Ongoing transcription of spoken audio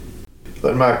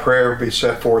Let my prayer be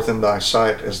set forth in thy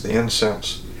sight as the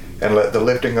incense, and let the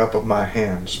lifting up of my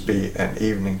hands be an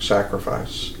evening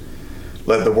sacrifice.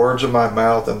 Let the words of my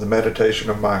mouth and the meditation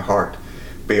of my heart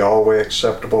be always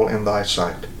acceptable in thy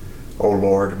sight, O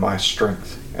Lord, my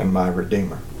strength and my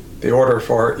Redeemer. The order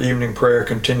for our evening prayer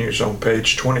continues on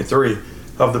page 23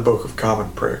 of the Book of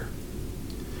Common Prayer.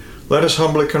 Let us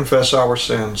humbly confess our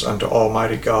sins unto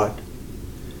Almighty God.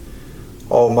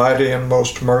 Almighty and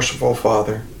most merciful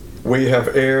Father, we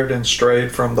have erred and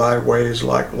strayed from thy ways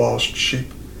like lost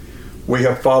sheep. We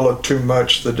have followed too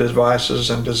much the devices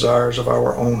and desires of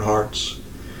our own hearts.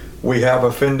 We have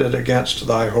offended against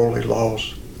thy holy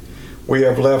laws. We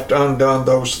have left undone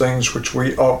those things which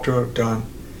we ought to have done,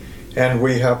 and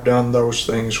we have done those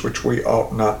things which we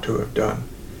ought not to have done,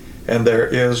 and there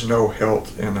is no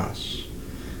health in us.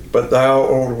 But thou,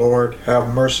 O Lord,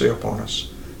 have mercy upon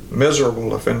us,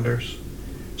 miserable offenders.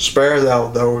 Spare thou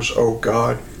those, O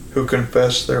God, who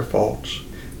confess their faults.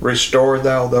 Restore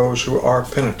thou those who are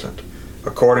penitent,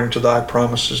 according to thy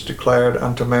promises declared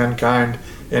unto mankind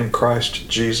in Christ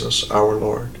Jesus our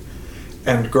Lord.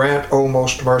 And grant, O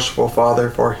most merciful Father,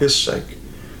 for his sake,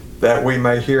 that we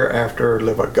may hereafter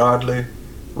live a godly,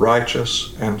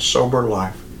 righteous, and sober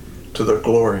life, to the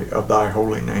glory of thy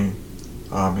holy name.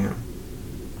 Amen.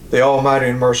 The Almighty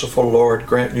and merciful Lord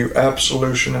grant you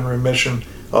absolution and remission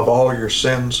of all your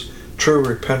sins, true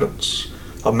repentance,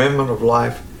 amendment of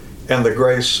life, and the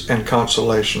grace and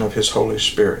consolation of his Holy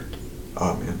Spirit.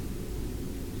 Amen.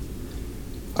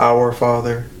 Our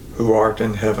Father, who art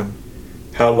in heaven,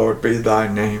 hallowed be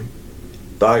thy name.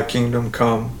 Thy kingdom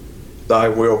come, thy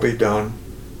will be done,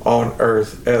 on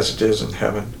earth as it is in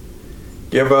heaven.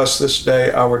 Give us this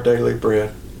day our daily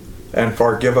bread, and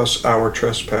forgive us our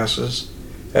trespasses,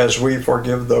 as we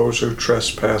forgive those who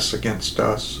trespass against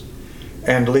us.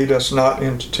 And lead us not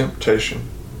into temptation,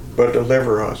 but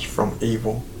deliver us from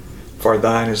evil. For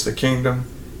thine is the kingdom,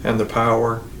 and the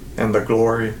power, and the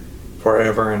glory,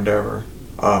 forever and ever.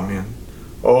 Amen.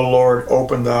 O Lord,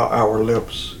 open thou our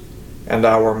lips, and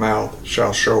our mouth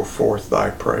shall show forth thy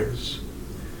praise.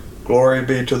 Glory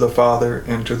be to the Father,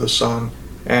 and to the Son,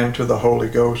 and to the Holy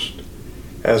Ghost,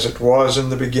 as it was in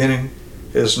the beginning,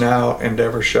 is now, and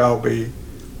ever shall be,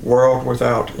 world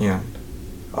without end.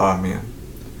 Amen.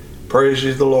 Praise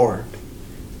ye the Lord.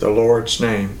 The Lord's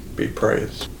name be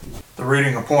praised. The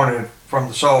reading appointed from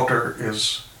the Psalter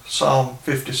is Psalm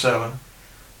 57,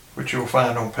 which you'll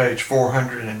find on page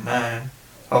 409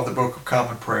 of the Book of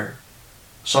Common Prayer.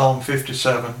 Psalm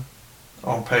 57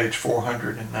 on page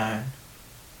 409.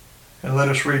 And let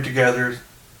us read together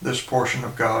this portion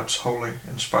of God's holy,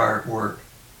 inspired word.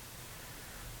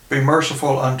 Be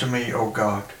merciful unto me, O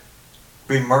God.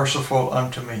 Be merciful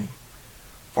unto me,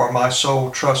 for my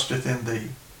soul trusteth in thee,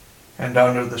 and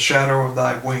under the shadow of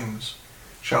thy wings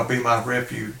shall be my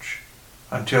refuge,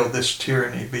 until this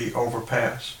tyranny be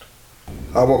overpast.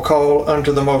 I will call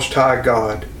unto the Most High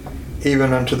God,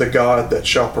 even unto the God that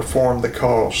shall perform the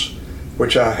cause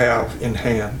which I have in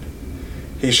hand.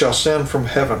 He shall send from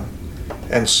heaven,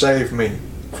 and save me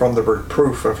from the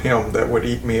reproof of him that would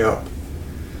eat me up.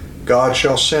 God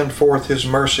shall send forth his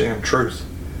mercy and truth.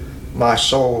 My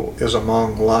soul is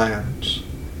among lions,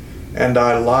 and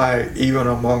I lie even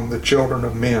among the children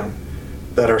of men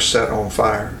that are set on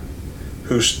fire,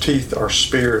 whose teeth are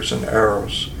spears and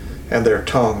arrows, and their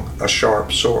tongue a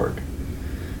sharp sword.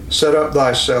 Set up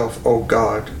thyself, O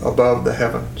God, above the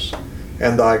heavens,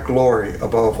 and thy glory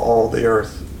above all the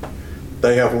earth.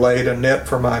 They have laid a net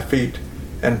for my feet,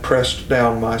 and pressed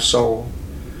down my soul.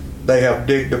 They have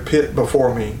digged a pit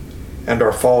before me, and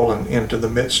are fallen into the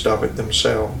midst of it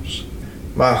themselves.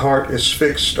 My heart is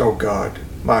fixed, O God,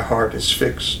 my heart is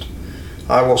fixed.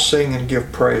 I will sing and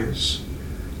give praise.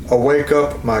 Awake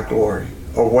up, my glory,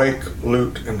 awake,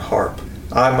 lute and harp.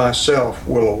 I myself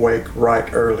will awake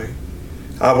right early.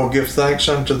 I will give thanks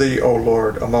unto thee, O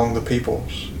Lord, among the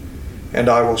peoples, and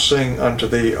I will sing unto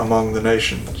thee among the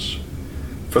nations.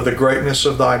 For the greatness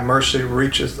of thy mercy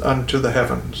reacheth unto the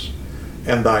heavens,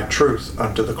 and thy truth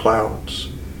unto the clouds.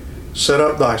 Set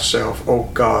up thyself, O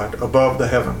God, above the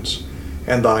heavens,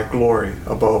 and thy glory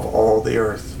above all the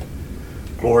earth.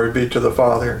 Glory be to the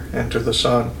Father, and to the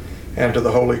Son, and to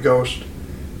the Holy Ghost,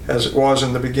 as it was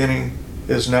in the beginning,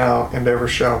 is now, and ever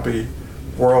shall be,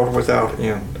 world without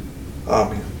end.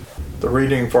 Amen. The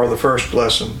reading for the first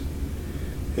lesson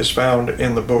is found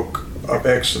in the book of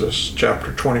Exodus,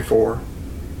 chapter 24,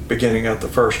 beginning at the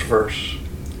first verse.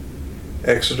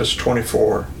 Exodus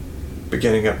 24,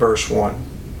 beginning at verse 1.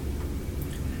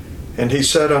 And he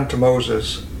said unto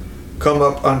Moses, Come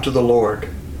up unto the Lord,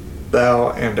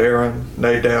 thou and Aaron,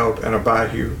 Nadab and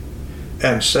Abihu,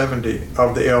 and 70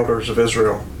 of the elders of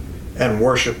Israel, and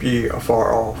worship ye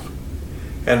afar off.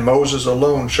 And Moses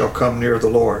alone shall come near the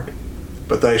Lord,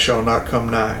 but they shall not come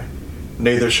nigh,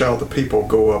 neither shall the people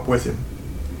go up with him.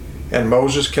 And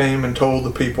Moses came and told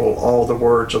the people all the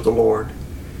words of the Lord,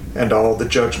 and all the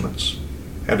judgments.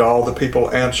 And all the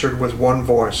people answered with one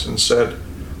voice, and said,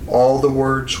 All the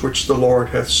words which the Lord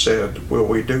hath said will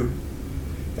we do.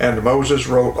 And Moses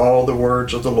wrote all the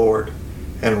words of the Lord,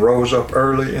 and rose up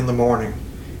early in the morning,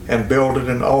 and builded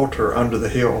an altar under the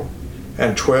hill,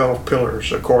 and 12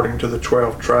 pillars according to the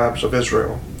 12 tribes of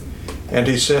Israel. And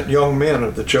he sent young men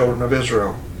of the children of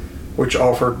Israel, which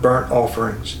offered burnt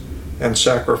offerings, and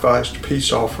sacrificed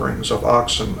peace offerings of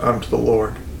oxen unto the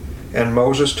Lord. And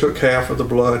Moses took half of the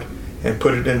blood, and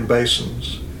put it in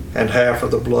basins, and half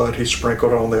of the blood he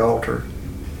sprinkled on the altar.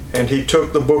 And he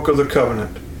took the book of the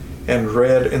covenant, and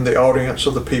read in the audience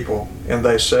of the people, and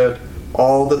they said,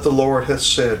 All that the Lord hath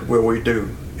said will we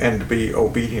do, and be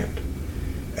obedient.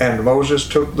 And Moses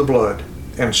took the blood,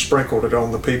 and sprinkled it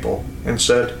on the people, and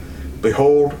said,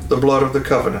 Behold the blood of the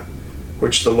covenant,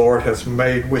 which the Lord hath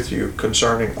made with you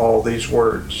concerning all these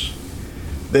words.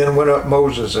 Then went up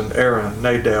Moses and Aaron,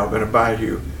 Nadab and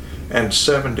Abihu, and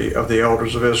 70 of the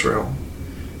elders of Israel.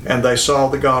 And they saw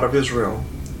the God of Israel,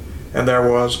 and there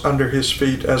was under his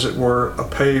feet as it were a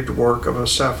paved work of a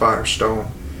sapphire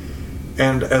stone,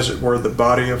 and as it were the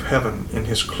body of heaven in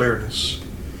his clearness.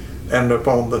 And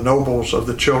upon the nobles of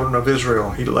the children of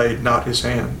Israel he laid not his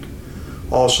hand.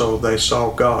 Also they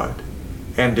saw God,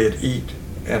 and did eat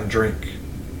and drink.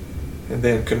 And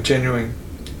then continuing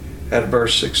at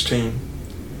verse 16,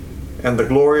 And the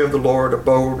glory of the Lord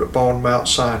abode upon Mount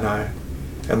Sinai,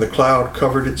 and the cloud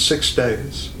covered it 6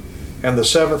 days. And the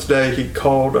 7th day he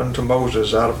called unto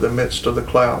Moses out of the midst of the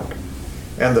cloud.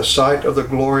 And the sight of the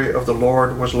glory of the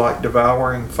Lord was like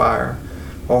devouring fire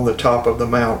on the top of the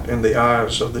mount in the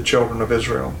eyes of the children of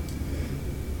Israel.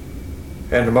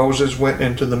 And Moses went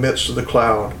into the midst of the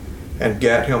cloud, and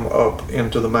gat him up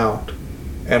into the mount.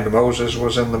 And Moses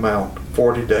was in the mount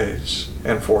 40 days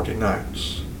and 40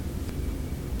 nights.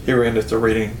 Here endeth the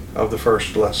reading of the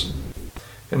first lesson.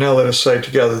 And now let us say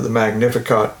together the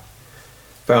Magnificat,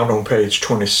 found on page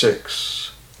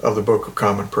 26 of the Book of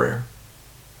Common Prayer.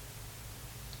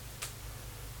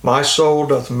 My soul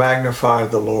doth magnify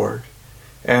the Lord,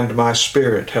 and my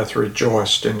spirit hath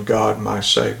rejoiced in God my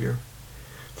Saviour.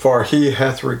 For he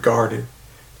hath regarded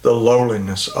the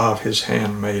lowliness of his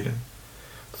handmaiden.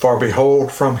 For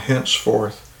behold, from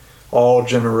henceforth all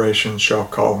generations shall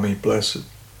call me blessed.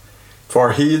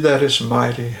 For he that is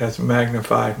mighty hath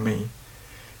magnified me,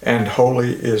 and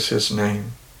holy is his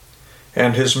name.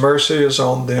 And his mercy is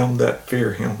on them that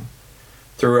fear him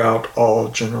throughout all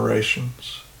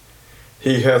generations.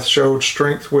 He hath showed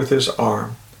strength with his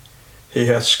arm. He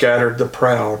hath scattered the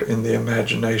proud in the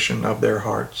imagination of their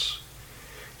hearts.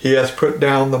 He hath put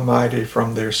down the mighty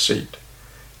from their seat,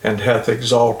 and hath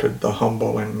exalted the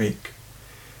humble and meek.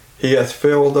 He hath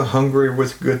filled the hungry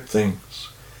with good things,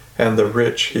 and the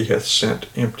rich he hath sent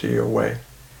empty away.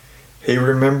 He,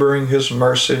 remembering his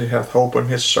mercy, hath holpen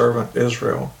his servant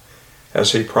Israel,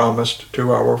 as he promised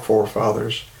to our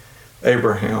forefathers,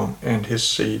 Abraham and his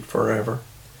seed forever.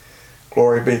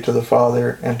 Glory be to the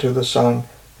Father, and to the Son,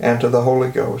 and to the Holy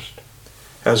Ghost,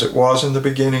 as it was in the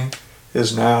beginning,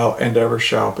 is now, and ever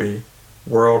shall be,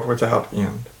 world without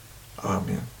end.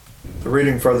 Amen. The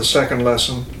reading for the second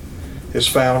lesson is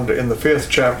found in the 5th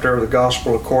chapter of the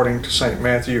Gospel according to St.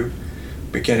 Matthew,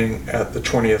 beginning at the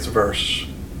 20th verse.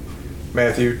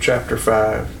 Matthew chapter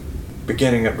 5,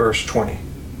 beginning at verse 20.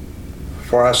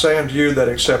 For I say unto you that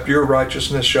except your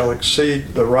righteousness shall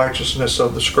exceed the righteousness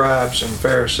of the scribes and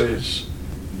Pharisees,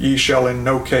 ye shall in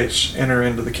no case enter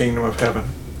into the kingdom of heaven.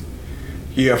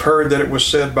 Ye have heard that it was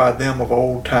said by them of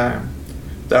old time,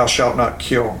 Thou shalt not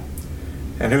kill,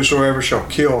 and whosoever shall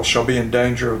kill shall be in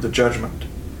danger of the judgment.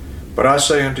 But I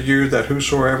say unto you that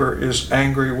whosoever is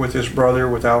angry with his brother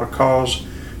without a cause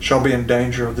shall be in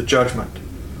danger of the judgment.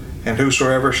 And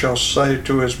whosoever shall say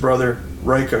to his brother,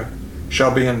 Raca,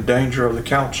 shall be in danger of the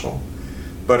council.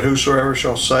 But whosoever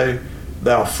shall say,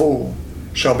 Thou fool,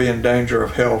 shall be in danger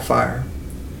of hell fire.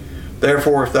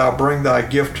 Therefore if thou bring thy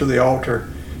gift to the altar,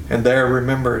 and there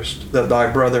rememberest that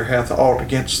thy brother hath aught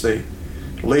against thee,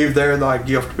 leave there thy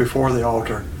gift before the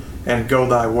altar, and go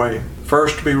thy way.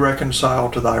 First be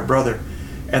reconciled to thy brother,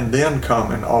 and then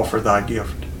come and offer thy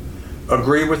gift.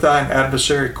 Agree with thine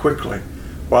adversary quickly,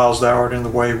 whiles thou art in the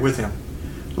way with him,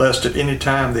 lest at any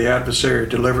time the adversary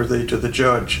deliver thee to the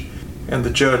judge, and the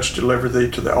judge deliver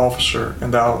thee to the officer,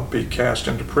 and thou be cast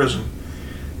into prison.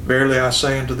 Verily I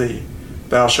say unto thee,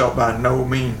 thou shalt by no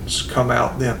means come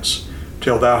out thence,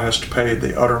 till thou hast paid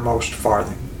the uttermost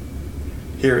farthing.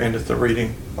 Here endeth the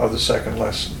reading of the second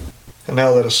lesson. And now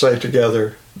let us say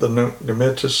together the Nunc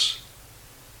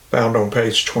found on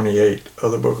page 28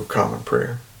 of the Book of Common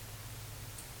Prayer.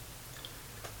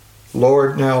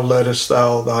 Lord, now lettest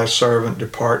thou thy servant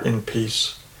depart in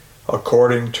peace,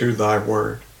 according to thy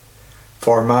word.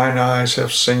 For mine eyes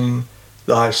have seen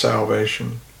thy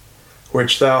salvation,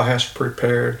 which thou hast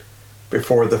prepared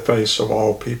before the face of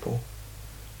all people,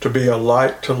 to be a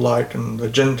light to lighten the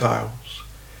Gentiles,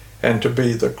 and to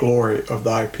be the glory of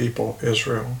thy people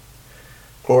Israel.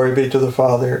 Glory be to the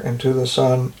Father, and to the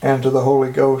Son, and to the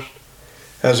Holy Ghost,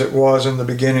 as it was in the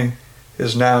beginning,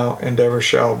 is now, and ever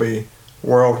shall be,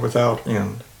 world without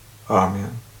end.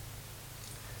 Amen.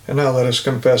 And now let us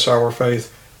confess our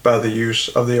faith by the use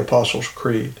of the Apostles'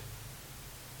 Creed.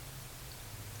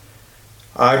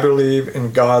 I believe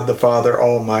in God the Father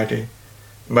Almighty,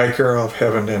 maker of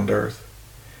heaven and earth,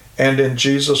 and in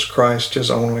Jesus Christ, his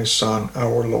only Son,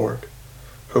 our Lord,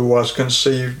 who was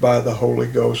conceived by the Holy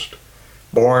Ghost,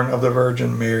 born of the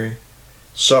Virgin Mary,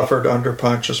 suffered under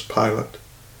Pontius Pilate,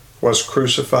 was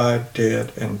crucified,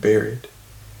 dead, and buried.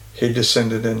 He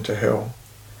descended into hell.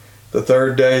 The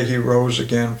third day he rose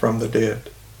again from the dead.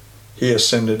 He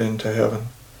ascended into heaven,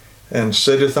 and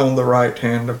sitteth on the right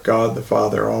hand of God the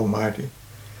Father Almighty.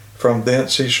 From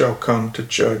thence he shall come to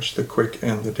judge the quick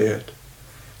and the dead.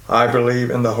 I believe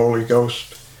in the Holy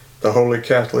Ghost, the Holy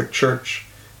Catholic Church,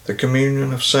 the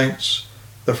communion of saints,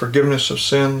 the forgiveness of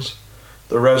sins,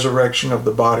 the resurrection of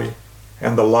the body,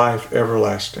 and the life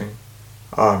everlasting.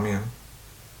 Amen.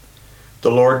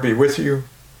 The Lord be with you,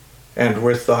 and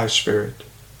with thy spirit.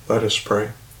 Let us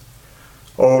pray.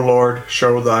 O Lord,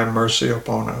 show thy mercy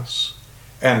upon us,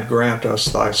 and grant us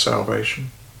thy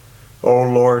salvation. O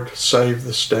Lord, save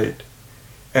the state,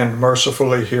 and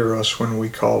mercifully hear us when we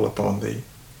call upon thee.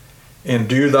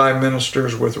 Endue thy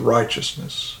ministers with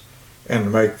righteousness,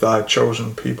 and make thy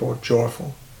chosen people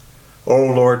joyful. O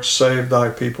Lord, save thy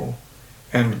people,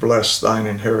 and bless thine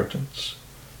inheritance.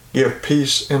 Give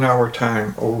peace in our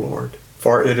time, O Lord,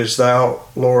 for it is thou,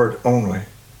 Lord, only,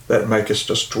 that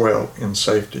makest us dwell in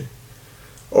safety.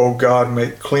 O God,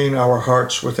 make clean our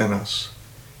hearts within us,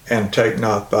 and take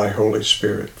not thy Holy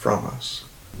Spirit from us.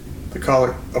 The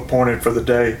collect appointed for the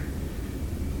day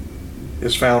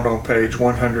is found on page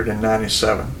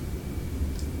 197.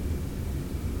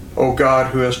 O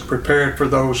God, who hast prepared for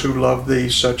those who love thee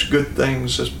such good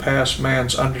things as pass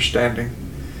man's understanding,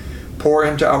 pour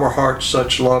into our hearts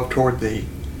such love toward thee,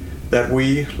 that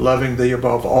we, loving thee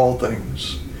above all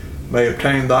things, may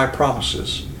obtain thy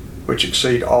promises, which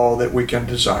exceed all that we can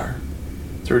desire.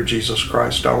 Through Jesus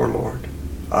Christ our Lord.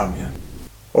 Amen.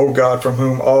 O God, from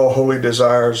whom all holy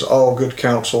desires, all good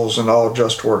counsels, and all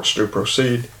just works do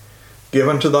proceed, give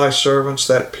unto thy servants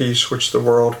that peace which the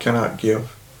world cannot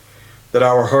give, that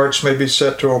our hearts may be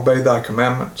set to obey thy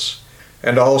commandments,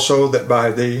 and also that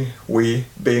by thee we,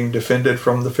 being defended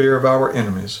from the fear of our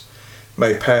enemies,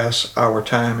 may pass our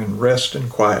time in rest and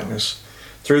quietness,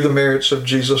 through the merits of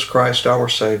Jesus Christ our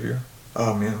Savior.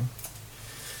 Amen.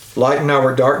 Lighten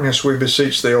our darkness, we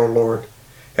beseech thee, O Lord,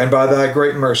 and by thy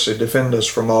great mercy defend us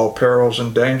from all perils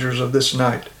and dangers of this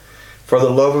night, for the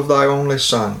love of thy only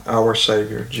Son, our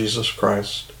Savior, Jesus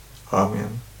Christ.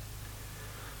 Amen.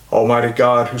 Almighty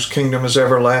God, whose kingdom is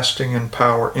everlasting and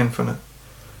power infinite,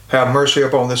 have mercy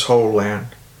upon this whole land,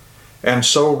 and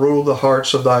so rule the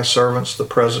hearts of thy servants, the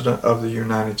President of the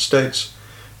United States,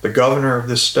 the Governor of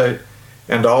this state,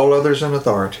 and all others in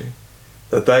authority,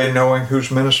 that they, knowing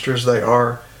whose ministers they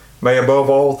are, may above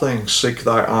all things seek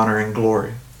thy honor and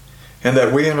glory, and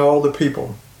that we and all the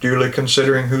people, duly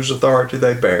considering whose authority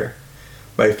they bear,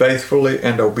 may faithfully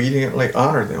and obediently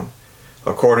honor them,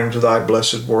 according to thy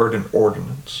blessed word and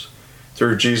ordinance.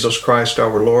 Through Jesus Christ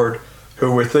our Lord,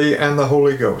 who with thee and the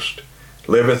Holy Ghost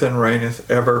liveth and reigneth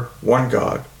ever, one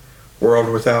God, world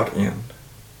without end.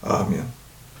 Amen.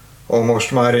 O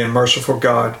most mighty and merciful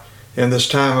God, in this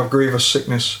time of grievous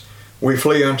sickness, we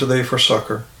flee unto thee for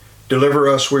succor. Deliver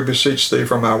us, we beseech thee,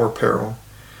 from our peril.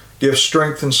 Give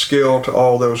strength and skill to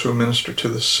all those who minister to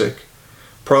the sick.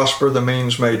 Prosper the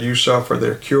means made use of for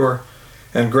their cure,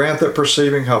 and grant that,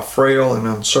 perceiving how frail and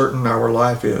uncertain our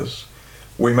life is,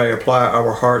 we may apply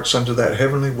our hearts unto that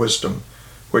heavenly wisdom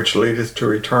which leadeth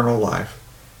to eternal life,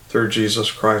 through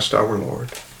Jesus Christ our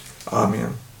Lord.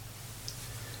 Amen.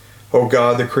 O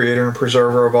God, the Creator and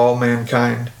Preserver of all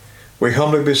mankind, we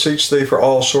humbly beseech thee for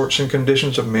all sorts and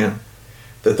conditions of men,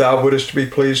 that thou wouldest be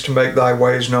pleased to make thy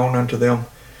ways known unto them,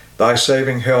 thy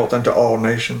saving health unto all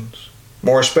nations.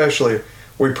 More especially,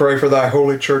 we pray for thy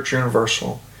holy Church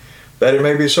universal, that it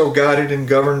may be so guided and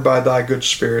governed by thy good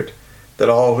Spirit, that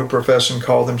all who profess and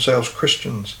call themselves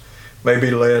Christians may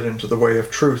be led into the way of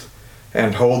truth,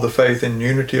 and hold the faith in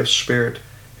unity of spirit,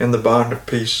 in the bond of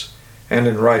peace, and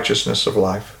in righteousness of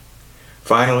life.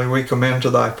 Finally, we commend to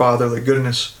thy fatherly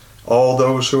goodness all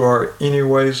those who are any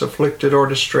ways afflicted or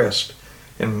distressed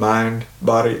in mind,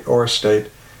 body, or estate,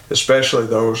 especially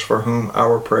those for whom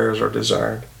our prayers are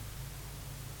desired.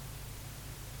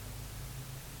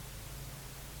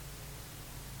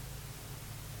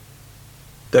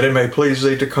 That it may please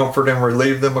thee to comfort and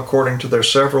relieve them according to their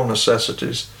several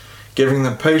necessities, giving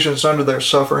them patience under their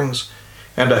sufferings,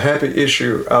 and a happy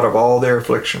issue out of all their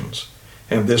afflictions.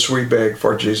 And this we beg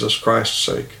for Jesus Christ's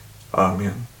sake.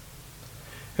 Amen.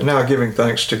 And now, giving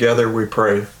thanks together, we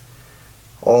pray.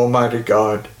 Almighty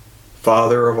God,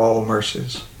 Father of all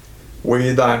mercies,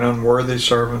 we, thine unworthy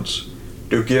servants,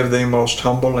 do give thee most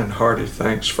humble and hearty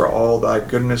thanks for all thy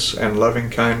goodness and loving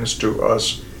kindness to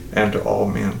us and to all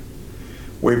men.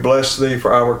 We bless thee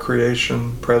for our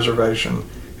creation, preservation,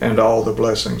 and all the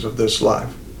blessings of this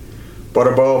life, but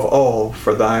above all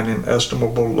for thine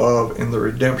inestimable love in the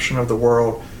redemption of the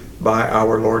world by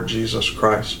our Lord Jesus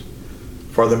Christ,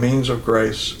 for the means of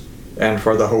grace and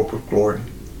for the hope of glory.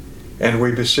 And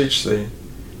we beseech thee,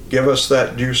 give us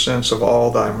that due sense of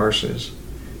all thy mercies,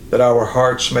 that our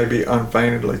hearts may be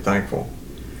unfeignedly thankful,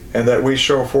 and that we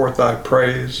show forth thy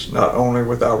praise not only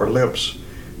with our lips,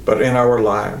 but in our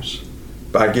lives,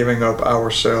 by giving up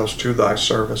ourselves to thy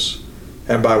service,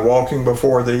 and by walking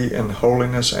before thee in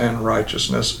holiness and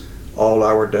righteousness all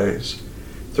our days.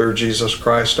 Through Jesus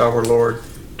Christ our Lord,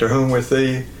 to whom with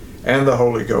thee and the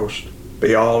Holy Ghost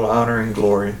be all honor and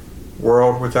glory,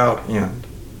 world without end.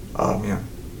 Amen.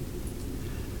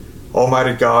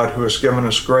 Almighty God, who hast given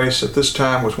us grace at this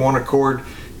time with one accord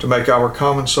to make our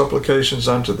common supplications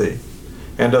unto thee,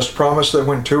 and dost promise that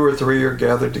when 2 or 3 are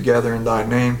gathered together in thy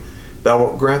name, thou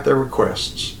wilt grant their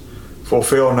requests.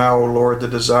 Fulfill now, O Lord, the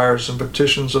desires and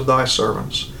petitions of thy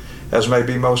servants, as may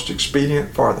be most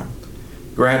expedient for them,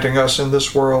 granting us in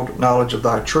this world knowledge of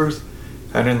thy truth,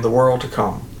 and in the world to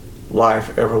come,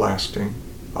 life everlasting.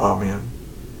 Amen.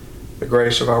 The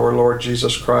grace of our Lord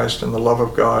Jesus Christ, and the love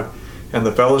of God, and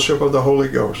the fellowship of the Holy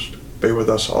Ghost be with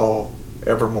us all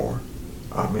evermore.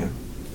 Amen.